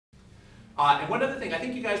And one other thing, I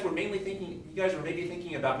think you guys were maybe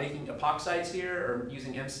thinking about making epoxides here or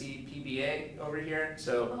using MCPBA over here.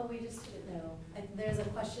 So. Oh, we just didn't know. There's a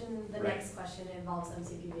question, the Right. next question involves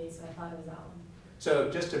MCPBA, so I thought it was that one. So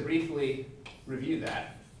just to briefly review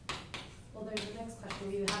that. Well, there's the next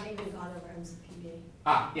question. We haven't even gone over MCPBA.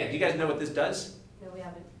 Yeah, do you guys know what this does? No, we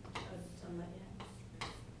haven't done that yet.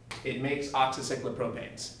 It makes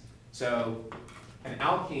oxacyclopropanes. So an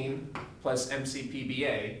alkene plus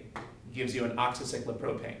MCPBA gives you an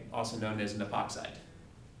oxacyclopropane, also known as an epoxide.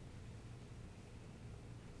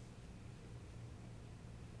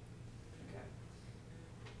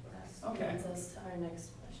 That leads us to our next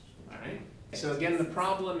question. All right. So again, the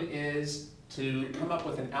problem is to come up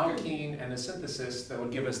with an alkene and a synthesis that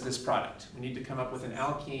would give us this product. We need to come up with an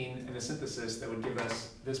alkene and a synthesis that would give us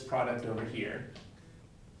this product over here.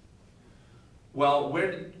 Well,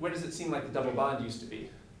 where does it seem like the double bond used to be?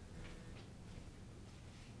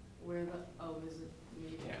 Where the O is it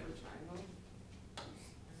made Yeah. of a triangle?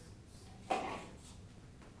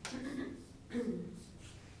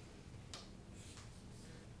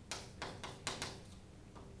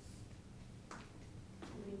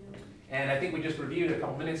 And I think we just reviewed a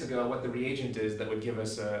couple minutes ago what the reagent is that would give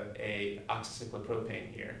us a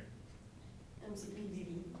oxacyclopropane here.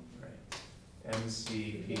 MCPBA. Right.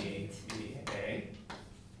 MCPBA.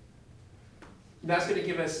 That's going to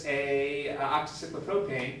give us a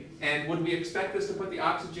oxacyclopropane. And would we expect this to put the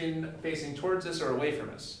oxygen facing towards us or away from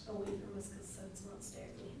us? Away from us, because so it's not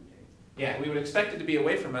sterically hindered. Yeah, we would expect it to be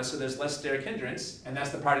away from us, so there's less steric hindrance, and that's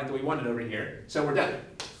the product that we wanted over here. So we're done.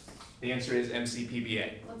 The answer is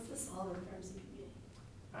MCPBA. What's the solvent for MCPBA?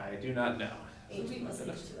 I do not know. H plus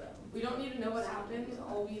H2O. We don't need to know what happens.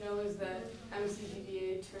 All we know is that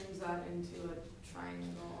MCPBA turns that into a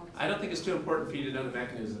triangle. I don't think it's too important for you to know the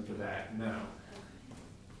mechanism for that, no.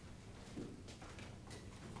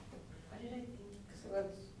 What did I think? So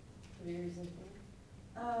that's very simple.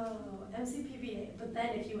 Oh, MCPBA. But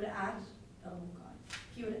then if you would add, oh god,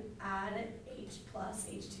 if you would add H plus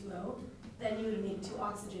H2O, then you would make two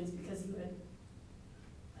oxygens because you would,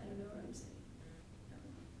 I don't know what I'm saying.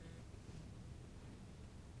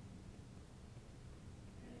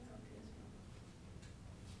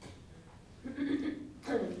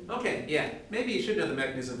 Okay, yeah, maybe you should know the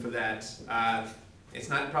mechanism for that. It's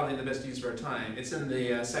not probably the best use of our time. It's in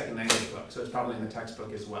the second language book, so it's probably in the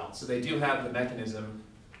textbook as well. So they do have the mechanism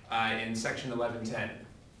in section 1110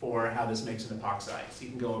 for how this makes an epoxide. So you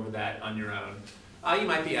can go over that on your own. You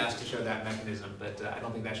might be asked to show that mechanism, but I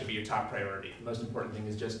don't think that should be your top priority. The most important thing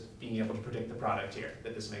is just being able to predict the product here,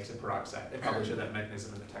 that this makes a peroxide. They probably show that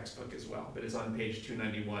mechanism in the textbook as well, but it's on page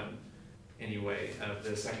 291 anyway of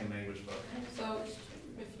the second language book. So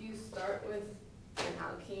if you start with an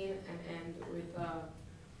alkene and end with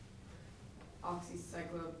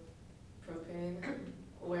oxacyclopropane,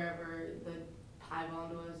 wherever the pi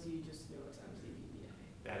bond was, you just know it's MCPBA.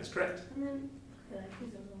 That is correct. And then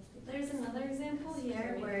there's another example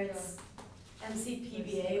here where it's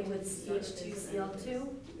MCPBA with CH2Cl2,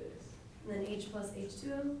 and then H plus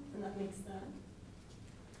H2O, and that makes that.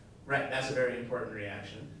 Right, that's a very important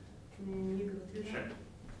reaction. Can you go through that? Sure.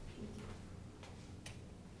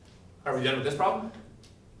 Are we done with this problem?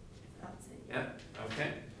 That's it. Yeah,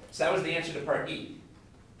 okay. So that was the answer to part E.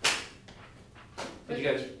 Did you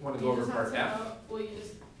guys want to go over part F? Well, you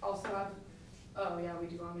just also have, oh yeah, we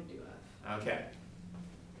do want to do F. Okay.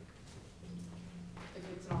 If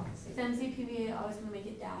it's not the Is same. MCPBA always going to make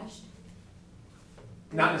it dashed?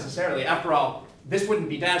 Not necessarily. After all, this wouldn't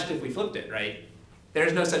be dashed if we flipped it, right?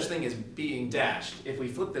 There's no such thing as being dashed. If we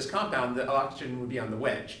flip this compound, the oxygen would be on the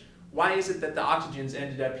wedge. Why is it that the oxygens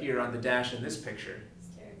ended up here on the dash in this picture?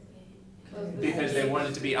 Because they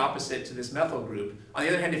wanted to be opposite to this methyl group. On the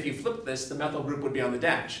other hand, if you flip this, the methyl group would be on the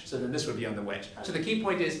dash, so then this would be on the wedge. So the key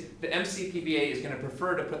point is the MCPBA is going to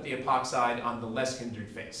prefer to put the epoxide on the less hindered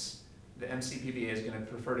face. The MCPBA is going to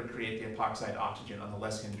prefer to create the epoxide oxygen on the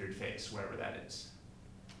less hindered face, wherever that is.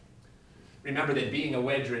 Remember that being a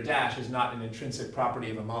wedge or a dash is not an intrinsic property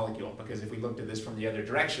of a molecule, because if we looked at this from the other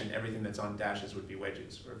direction, everything that's on dashes would be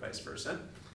wedges, or vice versa.